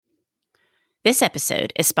This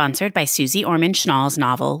episode is sponsored by Susie Orman Schnall's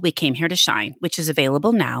novel, We Came Here to Shine, which is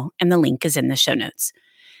available now, and the link is in the show notes.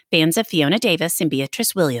 Fans of Fiona Davis and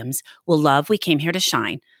Beatrice Williams will love We Came Here to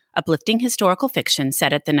Shine, uplifting historical fiction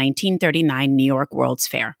set at the 1939 New York World's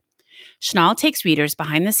Fair. Schnall takes readers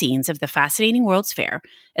behind the scenes of the fascinating World's Fair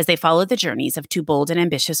as they follow the journeys of two bold and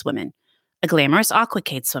ambitious women, a glamorous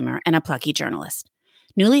aquacade swimmer and a plucky journalist.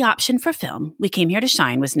 Newly optioned for film, We Came Here to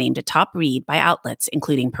Shine was named a top read by outlets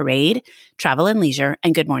including Parade, Travel and Leisure,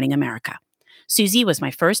 and Good Morning America. Susie was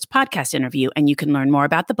my first podcast interview, and you can learn more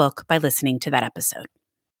about the book by listening to that episode.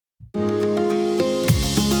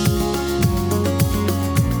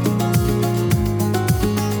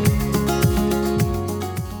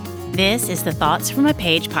 This is the Thoughts from a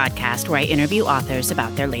Page podcast where I interview authors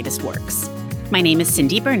about their latest works. My name is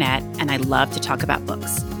Cindy Burnett, and I love to talk about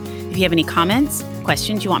books. If you have any comments,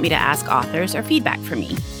 questions you want me to ask authors, or feedback for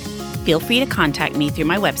me, feel free to contact me through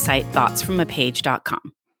my website,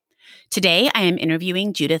 thoughtsfromapage.com. Today, I am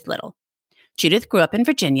interviewing Judith Little. Judith grew up in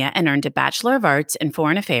Virginia and earned a Bachelor of Arts in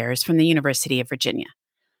Foreign Affairs from the University of Virginia.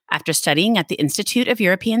 After studying at the Institute of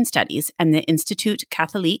European Studies and the Institut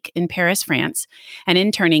Catholique in Paris, France, and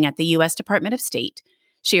interning at the U.S. Department of State,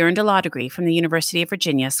 she earned a law degree from the University of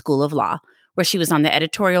Virginia School of Law, where she was on the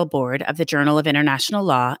editorial board of the Journal of International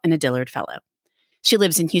Law and a Dillard Fellow. She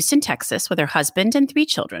lives in Houston, Texas, with her husband and 3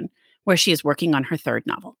 children, where she is working on her 3rd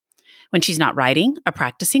novel. When she's not writing or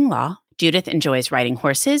practicing law, Judith enjoys riding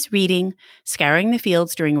horses, reading, scouring the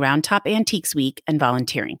fields during Round Top Antiques Week, and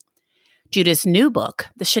volunteering. Judith's new book,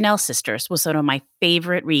 The Chanel Sisters, was one of my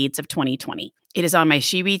favorite reads of 2020. It is on my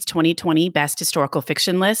She Reads 2020 Best Historical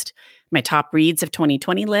Fiction list, my Top Reads of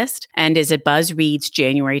 2020 list, and is a BuzzReads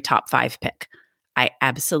January Top 5 pick. I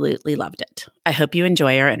absolutely loved it. I hope you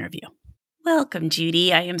enjoy our interview. Welcome,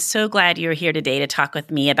 Judy. I am so glad you're here today to talk with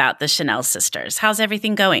me about the Chanel Sisters. How's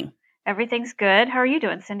everything going? Everything's good. How are you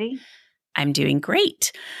doing, Cindy? I'm doing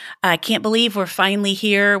great. I can't believe we're finally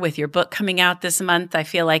here with your book coming out this month. I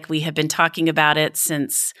feel like we have been talking about it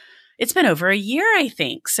since it's been over a year, I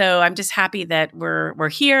think. So I'm just happy that we're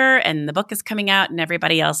here and the book is coming out and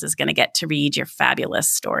everybody else is going to get to read your fabulous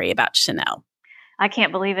story about Chanel. I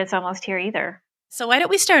can't believe it's almost here either. So why don't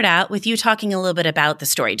we start out with you talking a little bit about the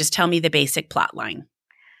story? Just tell me the basic plot line.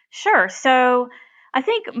 Sure. So I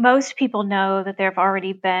think most people know that there have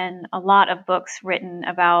already been a lot of books written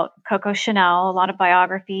about Coco Chanel, a lot of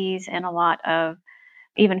biographies and a lot of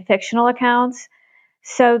even fictional accounts.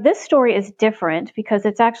 So this story is different because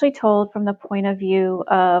it's actually told from the point of view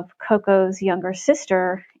of Coco's younger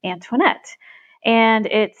sister, Antoinette. And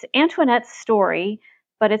it's Antoinette's story,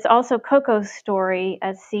 but it's also Coco's story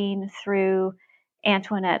as seen through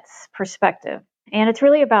Antoinette's perspective. And it's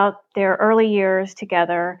really about their early years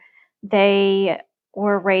together. They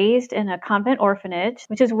were raised in a convent orphanage,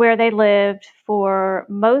 which is where they lived for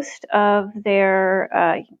most of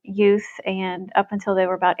their youth and up until they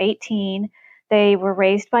were about 18. They were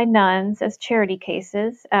raised by nuns as charity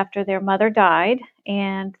cases after their mother died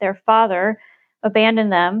and their father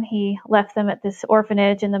abandoned them. He left them at this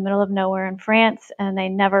orphanage in the middle of nowhere in France, and they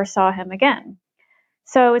never saw him again.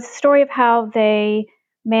 So it's a story of how they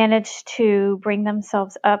managed to bring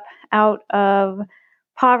themselves up out of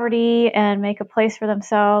poverty and make a place for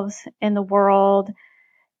themselves in the world.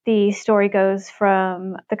 The story goes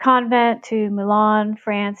from the convent to Milan,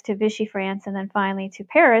 France, to Vichy, France, and then finally to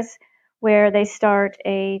Paris, where they start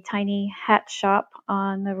a tiny hat shop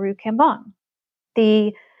on the Rue Cambon.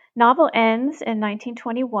 The novel ends in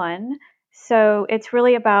 1921, so it's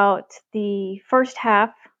really about the first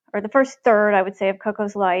half, or the first third, I would say, of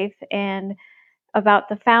Coco's life, and about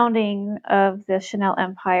the founding of the Chanel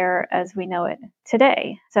empire as we know it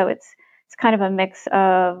today. So it's kind of a mix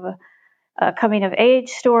of a coming of age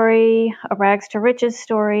story, a rags to riches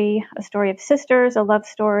story, a story of sisters, a love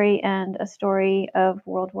story, and a story of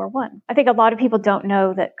World War I. I think a lot of people don't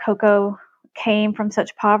know that Coco came from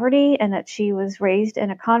such poverty and that she was raised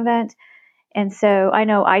in a convent. And so I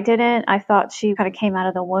know I didn't. I thought she kind of came out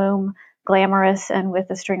of the womb glamorous and with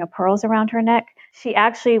a string of pearls around her neck. She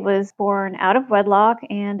actually was born out of wedlock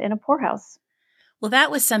and in a poorhouse. Well,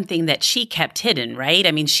 that was something that she kept hidden, right?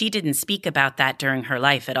 I mean, she didn't speak about that during her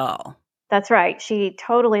life at all. That's right. She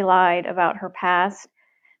totally lied about her past,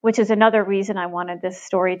 which is another reason I wanted this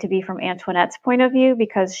story to be from Antoinette's point of view,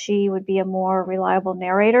 because she would be a more reliable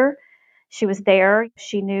narrator. She was there.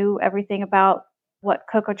 She knew everything about what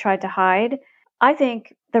Coco tried to hide. I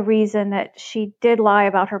think the reason that she did lie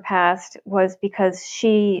about her past was because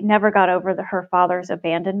she never got over her father's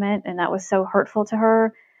abandonment, and that was so hurtful to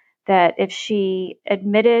her that if she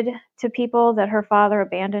admitted to people that her father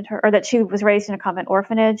abandoned her, or that she was raised in a convent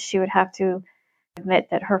orphanage, she would have to admit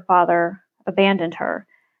that her father abandoned her.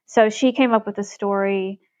 So she came up with a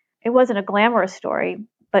story. It wasn't a glamorous story,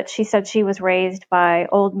 but she said she was raised by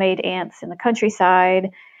old maid aunts in the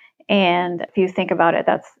countryside. And if you think about it,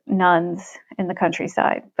 that's nuns in the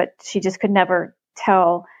countryside. But she just could never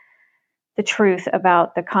tell the truth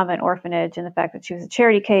about the convent orphanage and the fact that she was a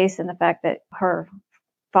charity case and the fact that her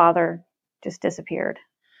father just disappeared.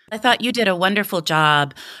 I thought you did a wonderful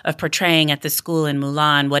job of portraying at the school in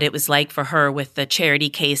Mulan what it was like for her with the charity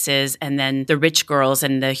cases and then the rich girls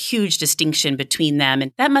and the huge distinction between them.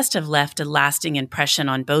 And that must have left a lasting impression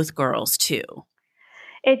on both girls, too.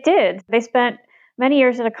 It did. They spent many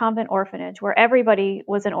years at a convent orphanage where everybody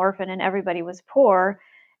was an orphan and everybody was poor.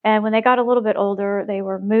 And when they got a little bit older, they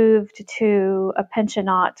were moved to a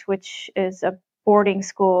pensionnat, which is a boarding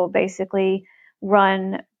school basically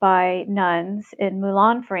run by nuns in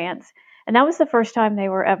Moulins, France. And that was the first time they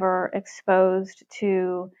were ever exposed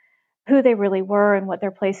to who they really were and what their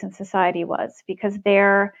place in society was, because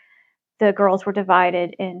there the girls were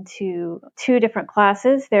divided into two different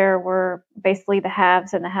classes. There were basically the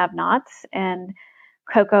haves and the have-nots, and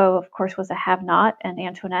Coco, of course, was a have-not, and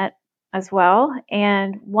Antoinette as well.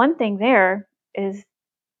 And one thing there is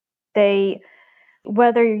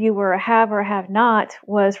whether you were a have or a have-not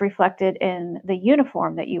was reflected in the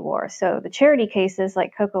uniform that you wore. So the charity cases,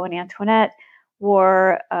 like Coco and Antoinette,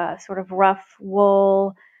 wore sort of rough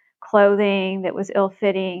wool clothing that was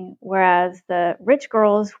ill-fitting, whereas the rich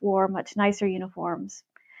girls wore much nicer uniforms.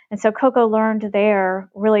 And so Coco learned there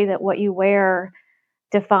really that what you wear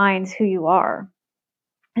defines who you are.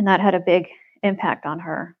 And that had a big impact on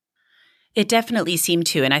her. It definitely seemed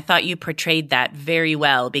to. And I thought you portrayed that very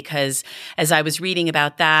well, because as I was reading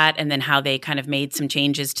about that and then how they kind of made some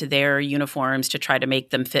changes to their uniforms to try to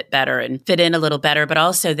make them fit better and fit in a little better, but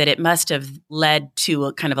also that it must have led to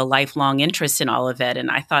a kind of a lifelong interest in all of it. And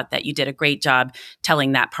I thought that you did a great job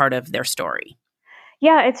telling that part of their story.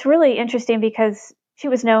 Yeah, it's really interesting because she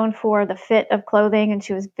was known for the fit of clothing and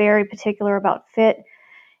she was very particular about fit.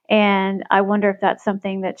 And I wonder if that's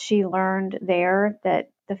something that she learned there,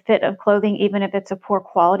 that the fit of clothing, even if it's a poor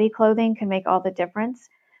quality clothing, can make all the difference.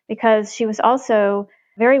 Because she was also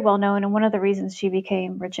very well known, and one of the reasons she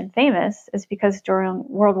became rich and famous is because during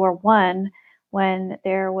World War I, when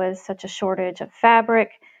there was such a shortage of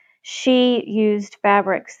fabric, she used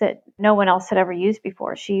fabrics that no one else had ever used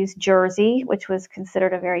before. She used jersey, which was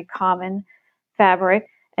considered a very common fabric,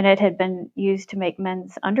 and it had been used to make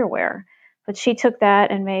men's underwear. But she took that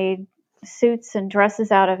and made suits and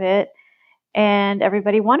dresses out of it, and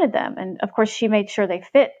everybody wanted them. And of course, she made sure they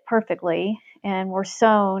fit perfectly and were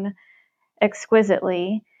sewn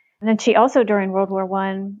exquisitely. And then she also, during World War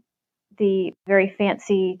I, the very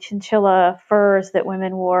fancy chinchilla furs that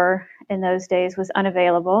women wore in those days was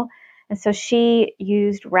unavailable. And so she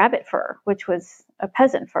used rabbit fur, which was a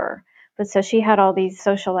peasant fur. But so she had all these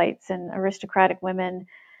socialites and aristocratic women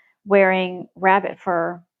wearing rabbit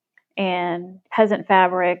fur and peasant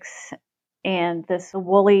fabrics and this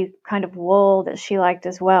woolly kind of wool that she liked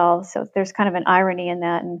as well. So there's kind of an irony in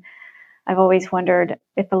that. And I've always wondered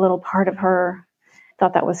if a little part of her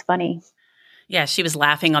thought that was funny. Yeah, she was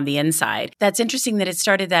laughing on the inside. That's interesting that it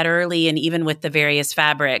started that early, and even with the various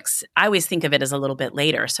fabrics, I always think of it as a little bit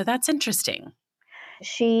later. So that's interesting.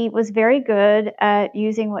 She was very good at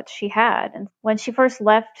using what she had. And when she first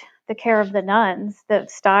left the care of the nuns, the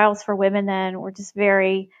styles for women then were just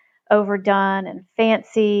very overdone and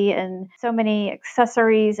fancy and so many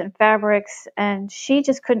accessories and fabrics. And she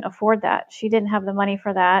just couldn't afford that. She didn't have the money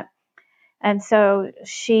for that. And so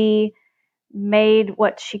she made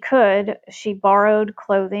what she could. She borrowed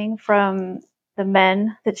clothing from the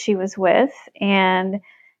men that she was with, and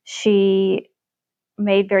she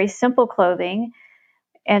made very simple clothing.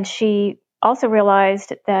 And she also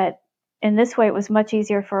realized that in this way it was much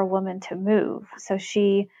easier for a woman to move. So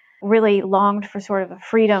she really longed for sort of a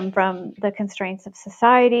freedom from the constraints of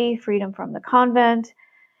society, freedom from the convent.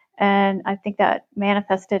 And I think that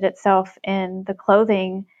manifested itself in the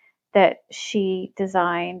clothing that she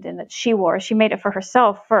designed and that she wore. She made it for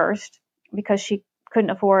herself first because she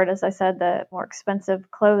couldn't afford, as I said, the more expensive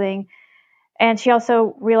clothing. And she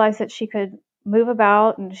also realized that she could move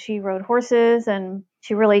about, and she rode horses, and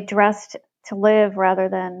she really dressed to live rather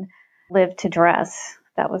than live to dress.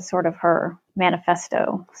 That was sort of her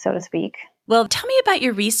manifesto, so to speak. Well, tell me about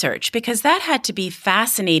your research, because that had to be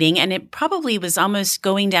fascinating, and it probably was almost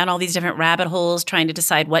going down all these different rabbit holes, trying to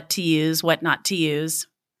decide what to use, what not to use.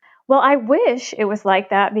 Well, I wish it was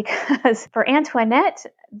like that, because for Antoinette,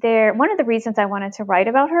 one of the reasons I wanted to write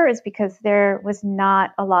about her is because there was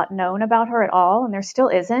not a lot known about her at all, and there still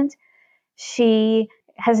isn't. She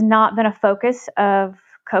has not been a focus of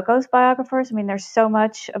Coco's biographers. I mean, there's so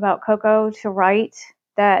much about Coco to write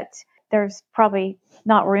that there's probably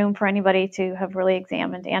not room for anybody to have really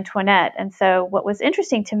examined Antoinette. And so what was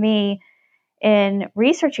interesting to me in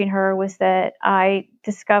researching her was that I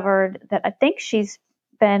discovered that I think she's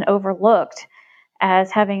been overlooked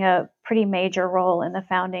as having a pretty major role in the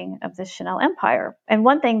founding of the Chanel empire. And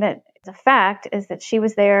one thing that is a fact is that she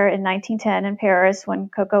was there in 1910 in Paris when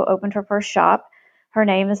Coco opened her first shop. Her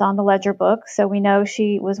name is on the ledger book, so we know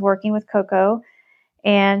she was working with Coco,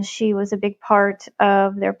 and she was a big part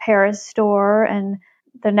of their Paris store. And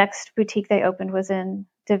the next boutique they opened was in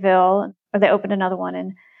Deauville, or they opened another one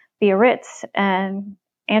in Biarritz, and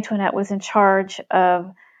Antoinette was in charge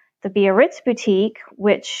of the Biarritz boutique,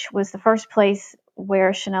 which was the first place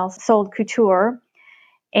where Chanel sold couture.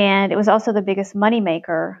 And it was also the biggest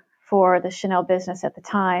moneymaker for the Chanel business at the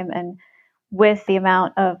time. And with the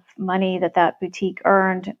amount of money that that boutique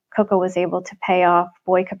earned, Coco was able to pay off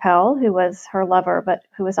Boy Capel, who was her lover, but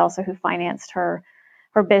who was also who financed her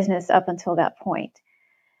business up until that point.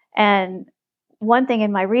 And one thing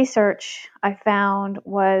in my research I found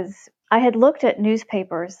was I had looked at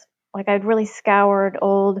newspapers, like I'd really scoured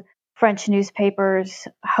old French newspapers,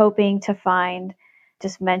 hoping to find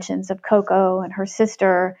just mentions of Coco and her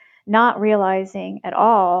sister, not realizing at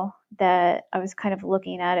all that I was kind of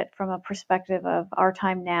looking at it from a perspective of our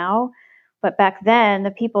time now. But back then,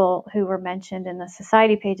 the people who were mentioned in the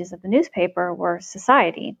society pages of the newspaper were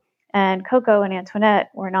society. And Coco and Antoinette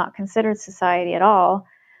were not considered society at all.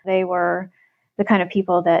 They were the kind of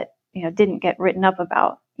people that, didn't get written up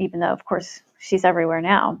about, even though, of course, she's everywhere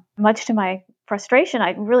now. Much to my frustration,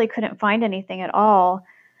 I really couldn't find anything at all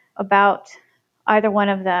about either one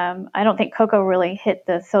of them. I don't think Coco really hit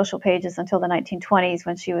the social pages until the 1920s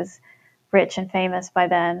when she was rich and famous by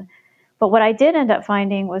then. But what I did end up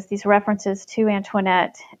finding was these references to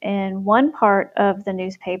Antoinette in one part of the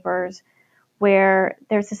newspapers where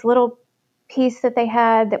there's this little piece that they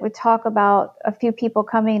had that would talk about a few people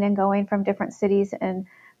coming and going from different cities in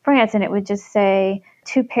France, and it would just say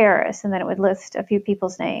to Paris, and then it would list a few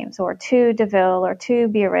people's names, or to Deauville, or to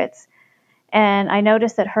Biarritz. And I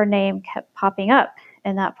noticed that her name kept popping up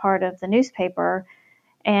in that part of the newspaper,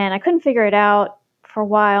 and I couldn't figure it out for a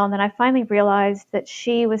while. And then I finally realized that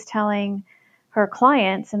she was telling her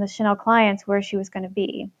clients and the Chanel clients where she was going to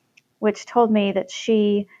be, which told me that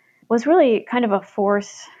she was really kind of a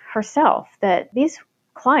force herself, that these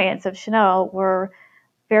clients of Chanel were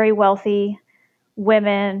very wealthy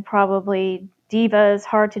women, probably divas,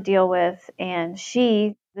 hard to deal with. And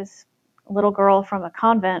she, this little girl from a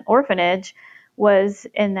convent orphanage, was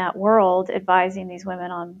in that world advising these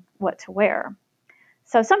women on what to wear.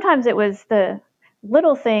 So sometimes it was the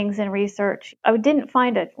little things in research. I didn't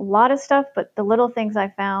find a lot of stuff, but the little things I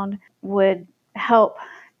found would help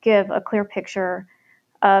give a clear picture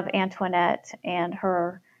of Antoinette and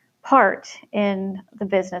her part in the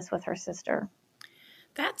business with her sister.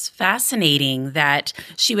 That's fascinating that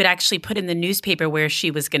she would actually put in the newspaper where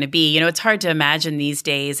she was going to be. It's hard to imagine these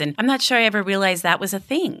days, and I'm not sure I ever realized that was a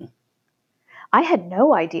thing. I had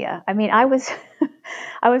no idea. I mean, I was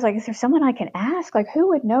like, is there someone I can ask? Like, who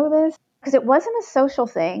would know this? Because it wasn't a social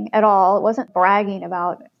thing at all. It wasn't bragging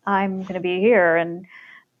about, I'm going to be here. And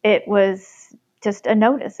it was just a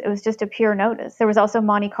notice. It was just a pure notice. There was also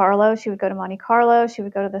Monte Carlo. She would go to Monte Carlo. She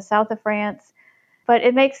would go to the south of France. But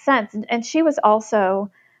it makes sense. And she was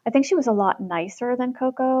also, I think she was a lot nicer than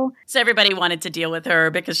Coco. So everybody wanted to deal with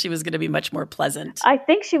her because she was going to be much more pleasant. I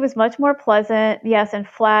think she was much more pleasant, yes, and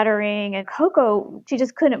flattering. And Coco, she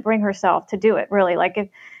just couldn't bring herself to do it, really. Like, if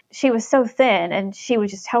she was so thin, and she would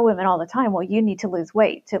just tell women all the time, well, you need to lose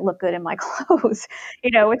weight to look good in my clothes,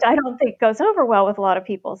 which I don't think goes over well with a lot of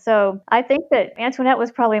people. So I think that Antoinette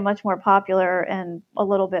was probably much more popular and a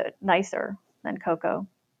little bit nicer than Coco.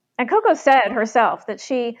 And Coco said herself that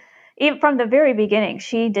she, even from the very beginning,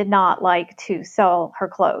 she did not like to sell her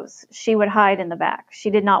clothes. She would hide in the back.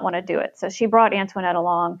 She did not want to do it. So she brought Antoinette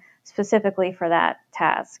along specifically for that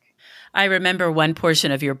task. I remember one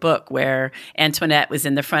portion of your book where Antoinette was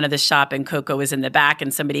in the front of the shop and Coco was in the back,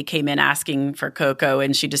 and somebody came in asking for Coco,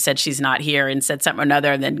 and she just said she's not here and said something or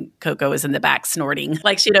another, and then Coco was in the back snorting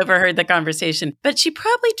like she'd overheard the conversation. But she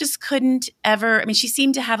probably just couldn't ever, she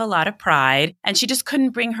seemed to have a lot of pride, and she just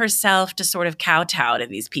couldn't bring herself to sort of kowtow to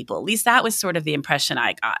these people. At least that was sort of the impression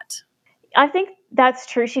I got. I think that's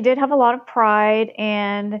true. She did have a lot of pride,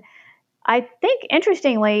 and I think,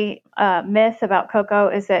 interestingly, myth about Coco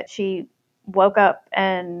is that she woke up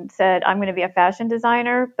and said, I'm going to be a fashion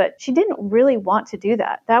designer, but she didn't really want to do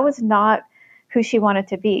that. That was not who she wanted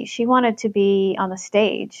to be. She wanted to be on the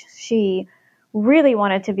stage. She really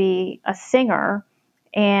wanted to be a singer,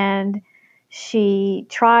 and she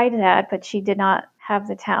tried that, but she did not have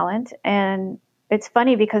the talent. And it's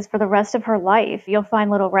funny because for the rest of her life, you'll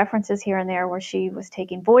find little references here and there where she was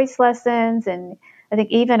taking voice lessons. And I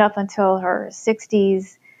think even up until her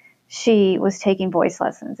 60s, she was taking voice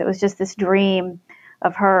lessons. It was just this dream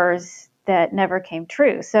of hers that never came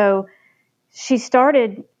true. So she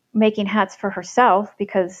started making hats for herself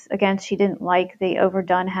because, again, she didn't like the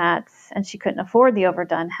overdone hats and she couldn't afford the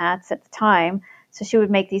overdone hats at the time. So she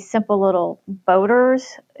would make these simple little boaters,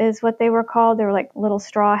 is what they were called. They were like little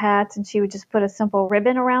straw hats, and she would just put a simple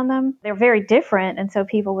ribbon around them. They're very different, and so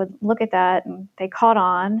people would look at that and they caught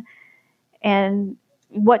on. And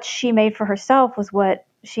what she made for herself was what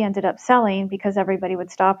she ended up selling because everybody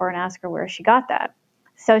would stop her and ask her where she got that.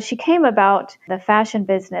 So she came about the fashion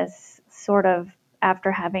business sort of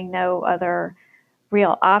after having no other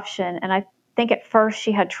real option. And I think at first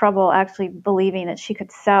she had trouble actually believing that she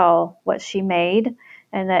could sell what she made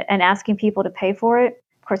and asking people to pay for it.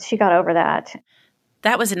 Of course, she got over that.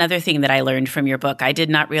 That was another thing that I learned from your book. I did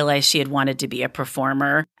not realize she had wanted to be a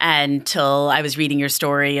performer until I was reading your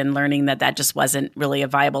story and learning that that just wasn't really a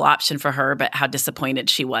viable option for her, but how disappointed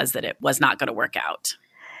she was that it was not going to work out.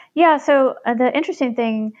 Yeah, so the interesting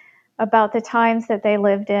thing about the times that they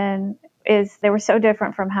lived in is they were so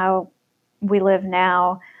different from how we live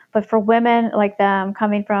now. But for women like them,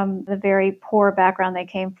 coming from the very poor background they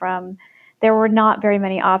came from, there were not very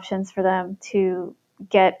many options for them to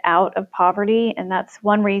get out of poverty. And that's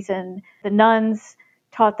one reason the nuns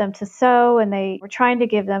taught them to sew, and they were trying to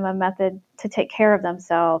give them a method to take care of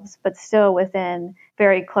themselves, but still within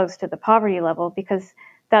very close to the poverty level, because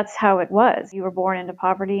that's how it was. You were born into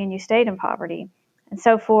poverty and you stayed in poverty. And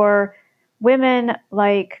so for women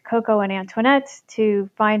like Coco and Antoinette to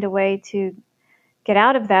find a way to get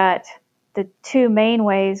out of that, the two main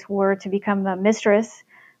ways were to become the mistress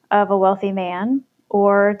of a wealthy man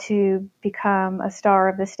or to become a star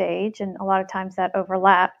of the stage. And a lot of times that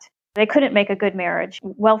overlapped. They couldn't make a good marriage.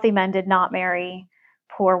 Wealthy men did not marry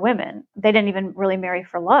poor women. They didn't even really marry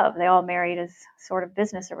for love. They all married as sort of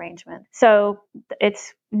business arrangement. So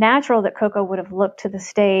it's natural that Coco would have looked to the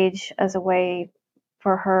stage as a way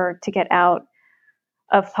for her to get out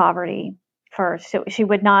of poverty first. So she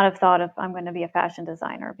would not have thought of, I'm going to be a fashion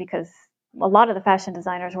designer, because a lot of the fashion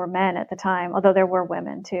designers were men at the time, although there were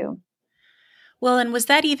women too. Well, and was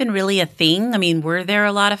that even really a thing? I mean, were there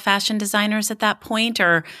a lot of fashion designers at that point,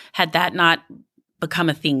 or had that not become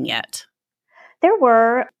a thing yet? There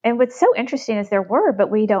were, and what's so interesting is there were, but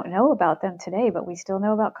we don't know about them today, but we still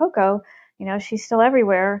know about Coco. You know, she's still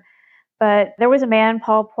everywhere. But there was a man,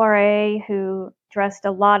 Paul Poiret, who dressed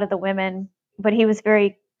a lot of the women, but he was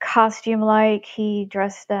very costume-like. He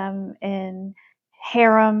dressed them in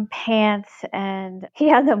harem pants, and he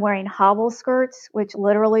had them wearing hobble skirts, which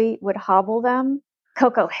literally would hobble them.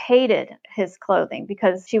 Coco hated his clothing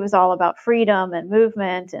because she was all about freedom and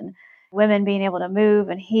movement and women being able to move,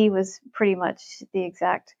 and he was pretty much the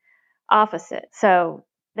exact opposite. So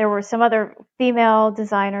there were some other female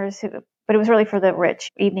designers who, but it was really for the rich,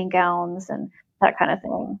 evening gowns and that kind of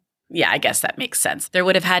thing. Yeah, I guess that makes sense. There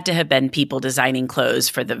would have had to have been people designing clothes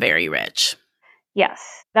for the very rich.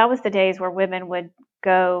 Yes, that was the days where women would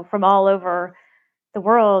go from all over the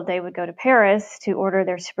world. They would go to Paris to order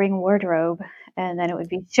their spring wardrobe, and then it would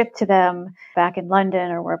be shipped to them back in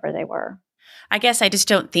London or wherever they were. I guess I just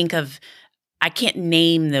don't think of, I can't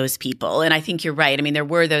name those people. And I think you're right. I mean, there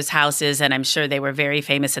were those houses, and I'm sure they were very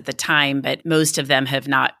famous at the time, but most of them have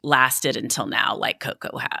not lasted until now, like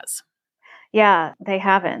Coco has. Yeah, they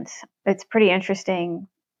haven't. It's pretty interesting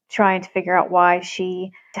trying to figure out why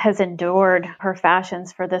she has endured her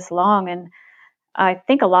fashions for this long. And I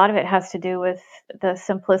think a lot of it has to do with the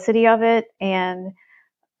simplicity of it and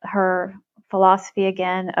her philosophy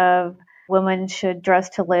again of women should dress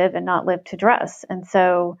to live and not live to dress. And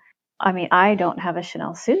so, I mean, I don't have a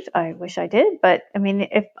Chanel suit. I wish I did. But I mean,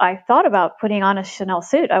 if I thought about putting on a Chanel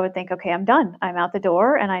suit, I would think, okay, I'm done. I'm out the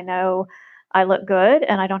door and I know I look good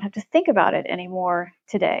and I don't have to think about it anymore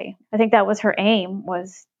today. I think that was her aim,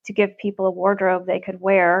 was to give people a wardrobe they could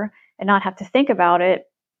wear and not have to think about it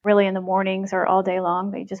really in the mornings or all day long.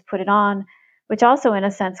 They just put it on, which also in a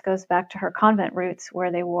sense goes back to her convent roots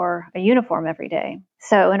where they wore a uniform every day.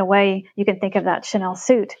 So in a way, you can think of that Chanel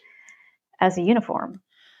suit as a uniform.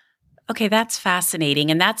 Okay, that's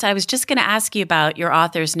fascinating. And I was just going to ask you about your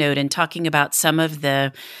author's note and talking about some of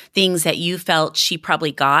the things that you felt she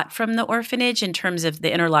probably got from the orphanage in terms of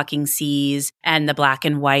the interlocking C's and the black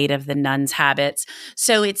and white of the nuns' habits.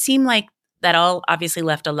 So it seemed like that all obviously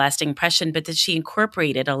left a lasting impression, but that she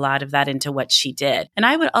incorporated a lot of that into what she did. And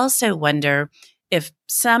I would also wonder, if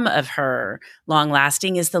some of her long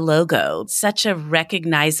lasting is the logo. Such a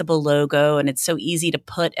recognizable logo, and it's so easy to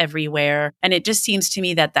put everywhere. And it just seems to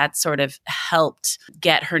me that that sort of helped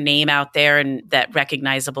get her name out there, and that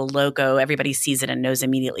recognizable logo, everybody sees it and knows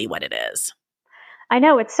immediately what it is. I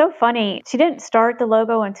know, it's so funny. She didn't start the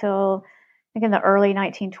logo until I think in the early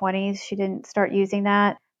 1920s. She didn't start using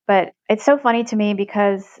that. But it's so funny to me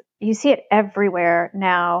because you see it everywhere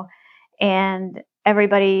now, and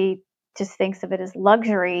everybody just thinks of it as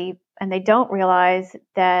luxury, and they don't realize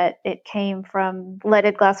that it came from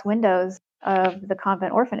leaded glass windows of the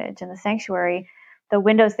convent orphanage and the sanctuary. The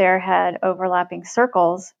windows there had overlapping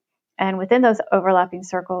circles, and within those overlapping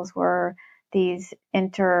circles were these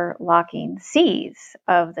interlocking C's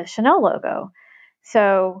of the Chanel logo.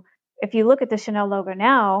 So if you look at the Chanel logo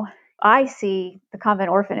now, I see the convent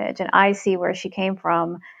orphanage, and I see where she came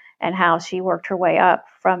from and how she worked her way up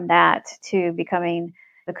from that to becoming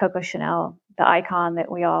the Coco Chanel, the icon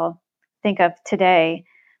that we all think of today.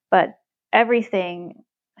 But everything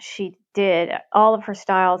she did, all of her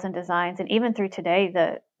styles and designs, and even through today,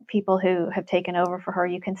 the people who have taken over for her,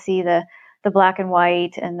 you can see the black and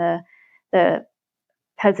white and the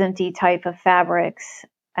peasanty type of fabrics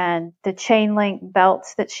and the chain link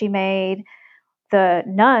belts that she made. The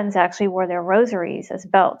nuns actually wore their rosaries as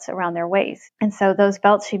belts around their waist. And so those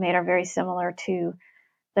belts she made are very similar to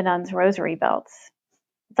the nuns' rosary belts.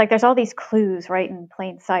 It's like there's all these clues right in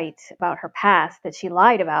plain sight about her past that she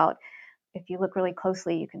lied about. If you look really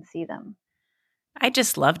closely, you can see them. I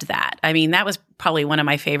just loved that. I mean, that was probably one of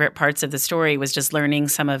my favorite parts of the story, was just learning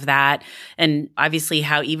some of that. And obviously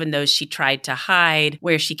how even though she tried to hide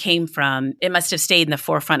where she came from, it must have stayed in the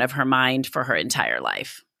forefront of her mind for her entire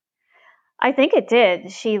life. I think it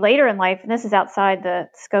did. She later in life, and this is outside the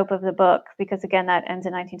scope of the book because again, that ends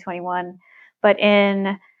in 1921, but in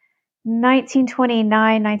 1929,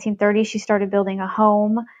 1930, she started building a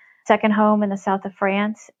home, second home in the south of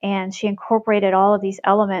France, and she incorporated all of these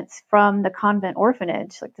elements from the convent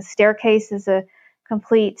orphanage. Like the staircase is a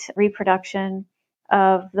complete reproduction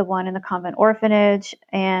of the one in the convent orphanage,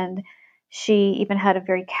 and she even had a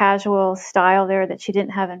very casual style there that she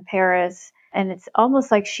didn't have in Paris. And it's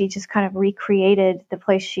almost like she just kind of recreated the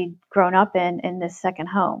place she'd grown up in this second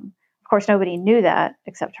home. Of course, nobody knew that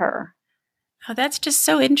except her. Oh, that's just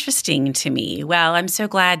so interesting to me. Well, I'm so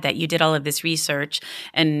glad that you did all of this research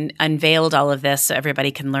and unveiled all of this so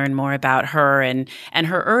everybody can learn more about her and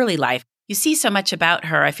her early life. You see so much about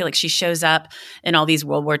her. I feel like she shows up in all these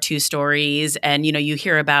World War II stories, and you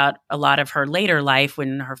hear about a lot of her later life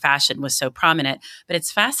when her fashion was so prominent, but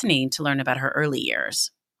it's fascinating to learn about her early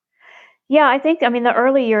years. Yeah, I mean, the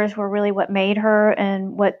early years were really what made her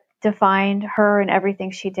and what defined her and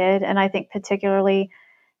everything she did. And I think particularly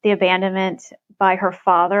the abandonment by her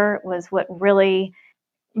father was what really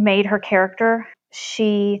made her character.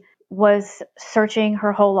 She was searching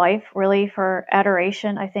her whole life really for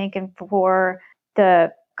adoration, I think, and for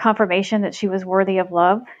the confirmation that she was worthy of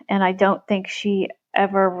love. And I don't think she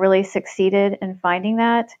ever really succeeded in finding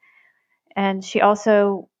that. And she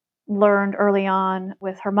also learned early on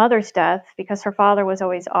with her mother's death, because her father was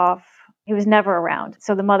always off. He was never around.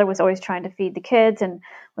 So the mother was always trying to feed the kids and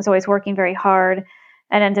was always working very hard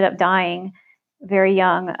and ended up dying very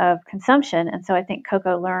young of consumption. And so I think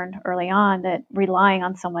Coco learned early on that relying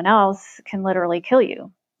on someone else can literally kill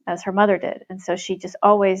you, as her mother did. And so she just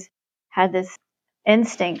always had this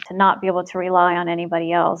instinct to not be able to rely on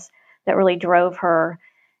anybody else that really drove her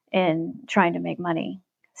in trying to make money.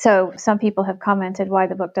 So some people have commented why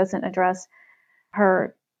the book doesn't address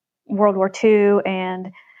her World War II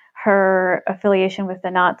and her affiliation with the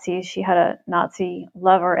Nazis. She had a Nazi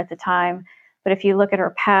lover at the time. But if you look at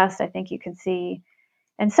her past, I think you can see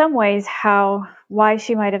in some ways why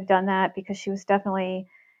she might have done that, because she was definitely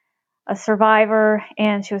a survivor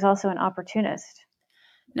and she was also an opportunist.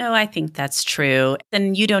 No, I think that's true.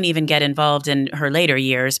 And you don't even get involved in her later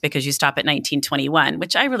years because you stop at 1921,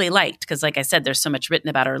 which I really liked because, like I said, there's so much written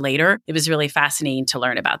about her later. It was really fascinating to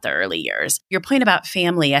learn about the early years. Your point about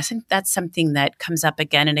family, I think that's something that comes up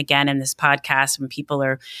again and again in this podcast when people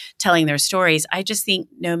are telling their stories. I just think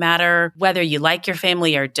no matter whether you like your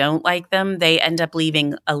family or don't like them, they end up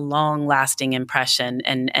leaving a long-lasting impression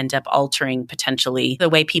and end up altering potentially the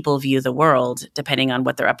way people view the world, depending on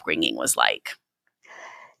what their upbringing was like.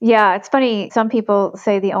 Yeah, it's funny. Some people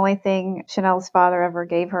say the only thing Chanel's father ever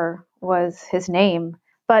gave her was his name.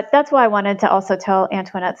 But that's why I wanted to also tell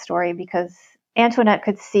Antoinette's story, because Antoinette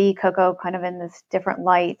could see Coco kind of in this different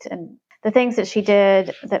light. And the things that she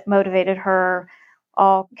did that motivated her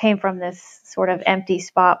all came from this sort of empty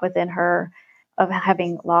spot within her of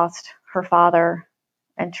having lost her father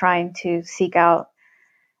and trying to seek out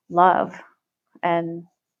love and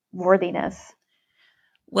worthiness.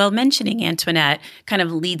 Well, mentioning Antoinette kind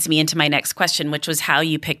of leads me into my next question, which was how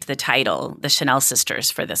you picked the title, The Chanel Sisters,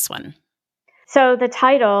 for this one. So the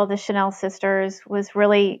title, The Chanel Sisters, was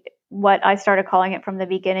really what I started calling it from the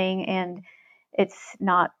beginning. And it's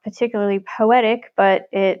not particularly poetic, but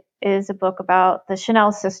it is a book about the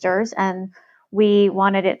Chanel sisters. And we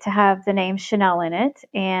wanted it to have the name Chanel in it.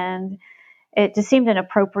 And it just seemed an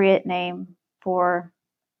appropriate name for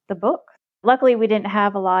the book. Luckily, we didn't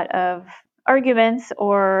have a lot of arguments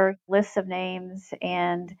or lists of names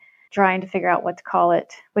and trying to figure out what to call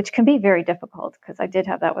it, which can be very difficult because I did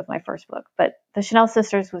have that with my first book. But the Chanel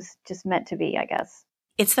Sisters was just meant to be, I guess.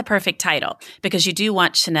 It's the perfect title because you do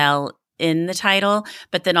want Chanel in the title,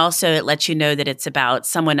 but then also it lets you know that it's about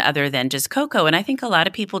someone other than just Coco. And I think a lot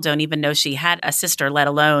of people don't even know she had a sister, let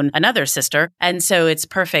alone another sister. And so it's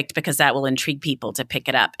perfect because that will intrigue people to pick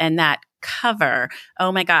it up. And that cover,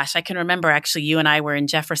 oh my gosh, I can remember actually you and I were in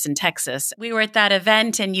Jefferson, Texas. We were at that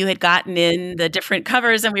event and you had gotten in the different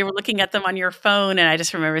covers and we were looking at them on your phone. And I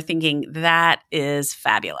just remember thinking, that is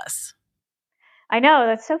fabulous. I know,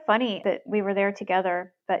 that's so funny that we were there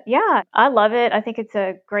together. But yeah, I love it. I think it's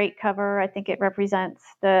a great cover. I think it represents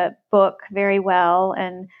the book very well.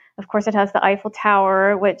 And of course, it has the Eiffel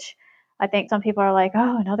Tower, which I think some people are like,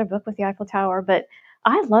 oh, another book with the Eiffel Tower. But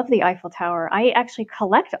I love the Eiffel Tower. I actually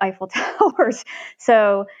collect Eiffel Towers.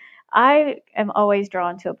 So I am always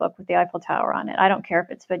drawn to a book with the Eiffel Tower on it. I don't care if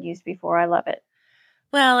it's been used before. I love it.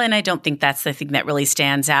 Well, and I don't think that's the thing that really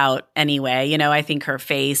stands out anyway. You know, I think her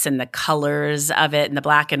face and the colors of it and the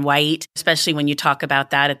black and white, especially when you talk about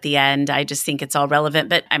that at the end, I just think it's all relevant.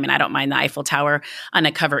 But I mean, I don't mind the Eiffel Tower on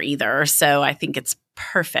a cover either. So I think it's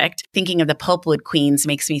perfect. Thinking of the Pulpwood Queens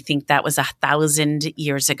makes me think that was 1,000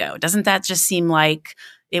 years ago. Doesn't that just seem like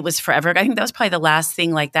it was forever? I think that was probably the last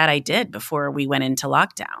thing like that I did before we went into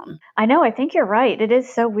lockdown. I know. I think you're right. It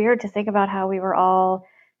is so weird to think about how we were all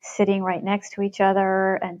sitting right next to each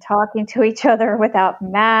other and talking to each other without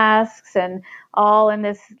masks and all in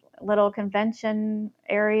this little convention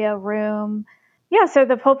area room. Yeah, so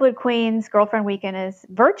the Pulpwood Queens Girlfriend Weekend is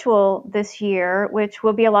virtual this year, which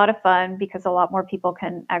will be a lot of fun because a lot more people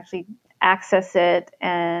can actually access it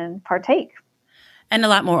and partake. And a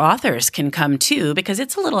lot more authors can come too, because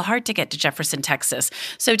it's a little hard to get to Jefferson, Texas.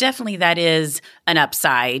 So definitely that is an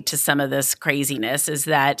upside to some of this craziness, is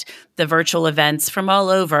that the virtual events from all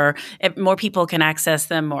over, more people can access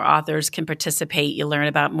them, more authors can participate. You learn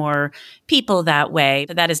about more people that way.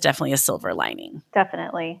 But that is definitely a silver lining.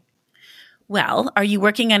 Definitely. Well, are you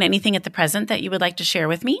working on anything at the present that you would like to share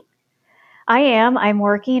with me? I am. I'm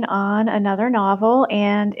working on another novel,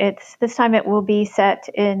 and this time it will be set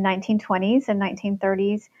in 1920s and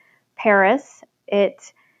 1930s Paris.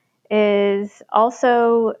 It is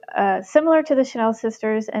also similar to the Chanel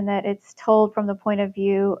sisters in that it's told from the point of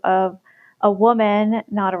view of a woman,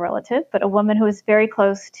 not a relative, but a woman who is very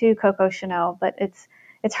close to Coco Chanel. But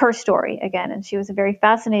it's her story again, and she was a very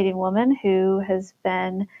fascinating woman who has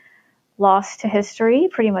been lost to history,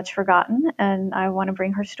 pretty much forgotten, and I want to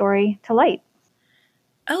bring her story to light.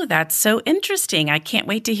 Oh, that's so interesting. I can't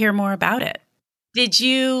wait to hear more about it. Did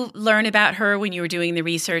you learn about her when you were doing the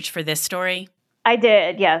research for this story? I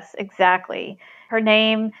did, yes, exactly. Her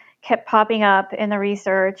name kept popping up in the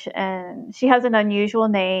research, and she has an unusual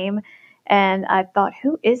name, and I thought,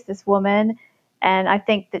 who is this woman? And I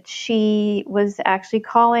think that she was actually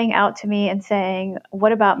calling out to me and saying,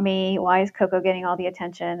 what about me? Why is Coco getting all the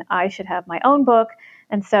attention? I should have my own book.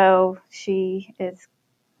 And so she is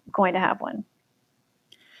going to have one.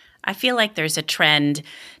 I feel like there's a trend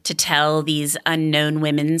to tell these unknown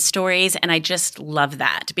women's stories, and I just love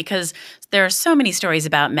that because there are so many stories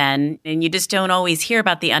about men, and you just don't always hear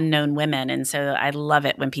about the unknown women, and so I love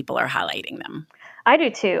it when people are highlighting them. I do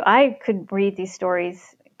too. I could read these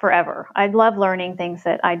stories forever. I love learning things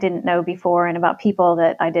that I didn't know before and about people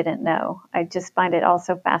that I didn't know. I just find it all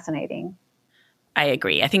so fascinating. I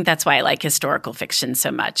agree. I think that's why I like historical fiction so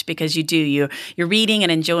much, because you're reading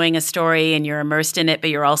and enjoying a story and you're immersed in it, but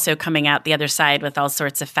you're also coming out the other side with all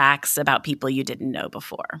sorts of facts about people you didn't know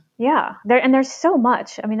before. Yeah. There's so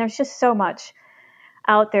much. I mean, there's just so much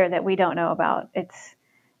out there that we don't know about.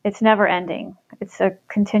 It's never ending. It's a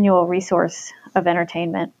continual resource of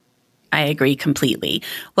entertainment. I agree completely.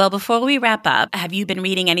 Well, before we wrap up, have you been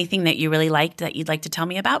reading anything that you really liked that you'd like to tell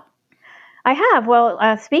me about? I have.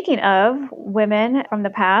 Well, speaking of women from the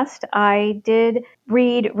past, I did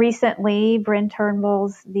read recently Bryn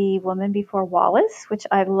Turnbull's The Woman Before Wallace, which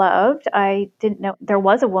I loved. I didn't know there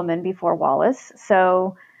was a woman before Wallace,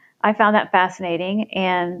 so I found that fascinating.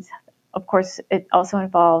 And of course, it also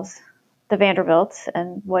involves the Vanderbilts,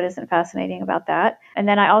 and what isn't fascinating about that. And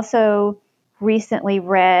then I also recently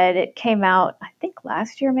read, it came out, I think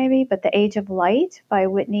last year maybe, but The Age of Light by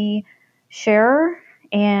Whitney Scherer.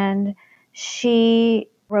 And she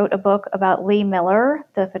wrote a book about Lee Miller,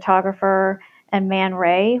 the photographer, and Man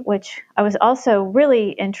Ray, which I was also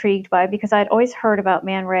really intrigued by because I'd always heard about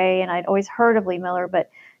Man Ray and I'd always heard of Lee Miller, but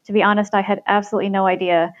to be honest, I had absolutely no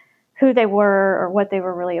idea who they were or what they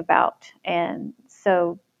were really about. And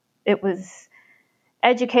so it was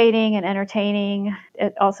educating and entertaining.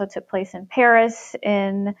 It also took place in Paris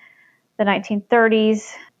in the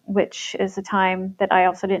 1930s, which is a time that I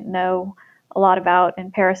also didn't know a lot about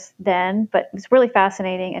in Paris then, but it was really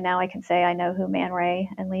fascinating. And now I can say I know who Man Ray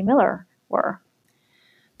and Lee Miller were.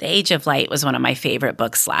 The Age of Light was one of my favorite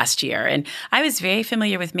books last year, and I was very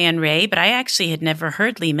familiar with Man Ray, but I actually had never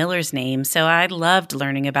heard Lee Miller's name, so I loved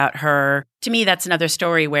learning about her. To me, that's another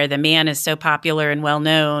story where the man is so popular and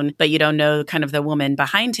well-known, but you don't know kind of the woman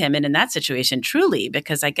behind him. And in that situation, truly,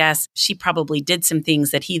 because I guess she probably did some things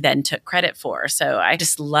that he then took credit for. So I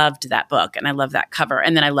just loved that book, and I love that cover.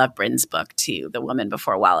 And then I love Bryn's book, too, The Woman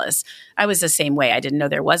Before Wallace. I was the same way. I didn't know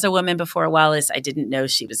there was a woman before Wallace. I didn't know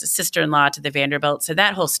she was a sister-in-law to the Vanderbilt. So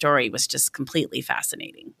that whole story was just completely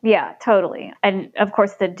fascinating. Yeah, totally. And of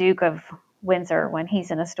course, the Duke of Windsor, when he's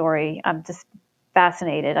in a story, I'm just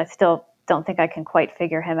fascinated. I still don't think I can quite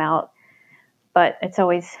figure him out, but it's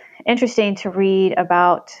always interesting to read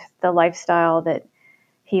about the lifestyle that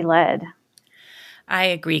he led. I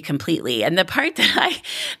agree completely. And the part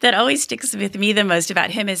that always sticks with me the most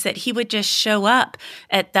about him is that he would just show up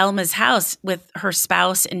at Thelma's house with her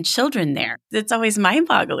spouse and children there. It's always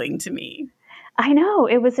mind-boggling to me. I know.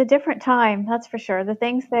 It was a different time, that's for sure. The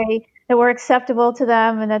things that were acceptable to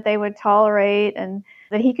them and that they would tolerate and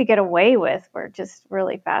that he could get away with were just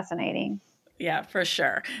really fascinating. Yeah, for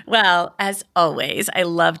sure. Well, as always, I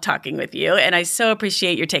love talking with you, and I so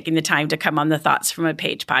appreciate your taking the time to come on the Thoughts from a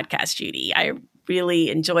Page podcast, Judy. I really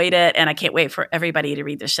enjoyed it, and I can't wait for everybody to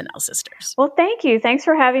read the Chanel Sisters. Well, thank you. Thanks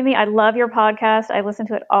for having me. I love your podcast. I listen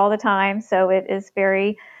to it all the time, so it is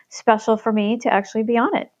very special for me to actually be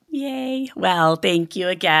on it. Yay. Well, thank you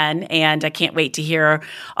again. And I can't wait to hear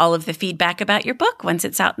all of the feedback about your book once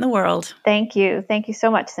it's out in the world. Thank you. Thank you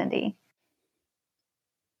so much, Cindy.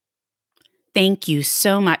 Thank you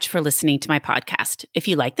so much for listening to my podcast. If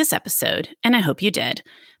you like this episode, and I hope you did,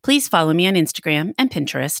 please follow me on Instagram and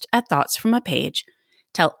Pinterest at Thoughts from a Page.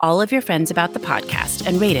 Tell all of your friends about the podcast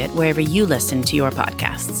and rate it wherever you listen to your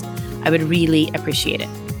podcasts. I would really appreciate it.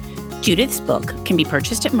 Judith's book can be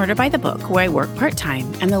purchased at Murder by the Book, where I work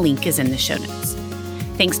part-time, and the link is in the show notes.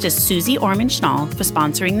 Thanks to Susie Orman-Schnall for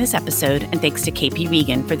sponsoring this episode, and thanks to KP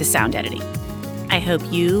Regan for the sound editing. I hope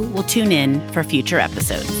you will tune in for future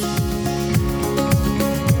episodes.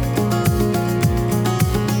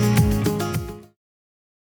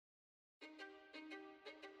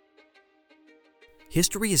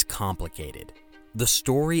 History is complicated. The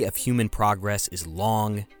story of human progress is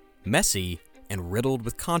long, messy, and riddled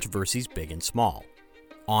with controversies big and small.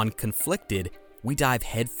 On Conflicted, we dive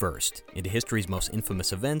headfirst into history's most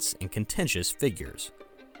infamous events and contentious figures.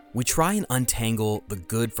 We try and untangle the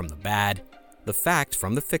good from the bad, the fact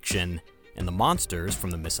from the fiction, and the monsters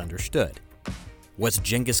from the misunderstood. Was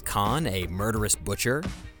Genghis Khan a murderous butcher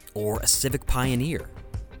or a civic pioneer?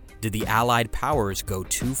 Did the Allied powers go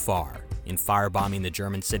too far in firebombing the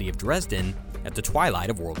German city of Dresden at the twilight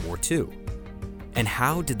of World War II? And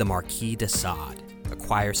how did the Marquis de Sade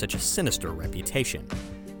acquire such a sinister reputation?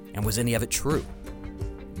 And was any of it true?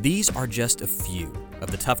 These are just a few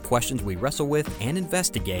of the tough questions we wrestle with and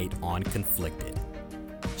investigate on Conflicted.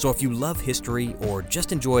 So if you love history or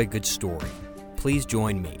just enjoy a good story, please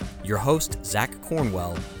join me, your host, Zach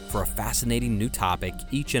Cornwell, for a fascinating new topic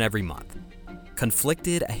each and every month.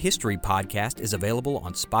 Conflicted, a history podcast, is available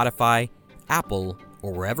on Spotify, Apple,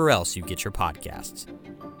 or wherever else you get your podcasts.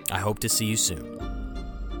 I hope to see you soon.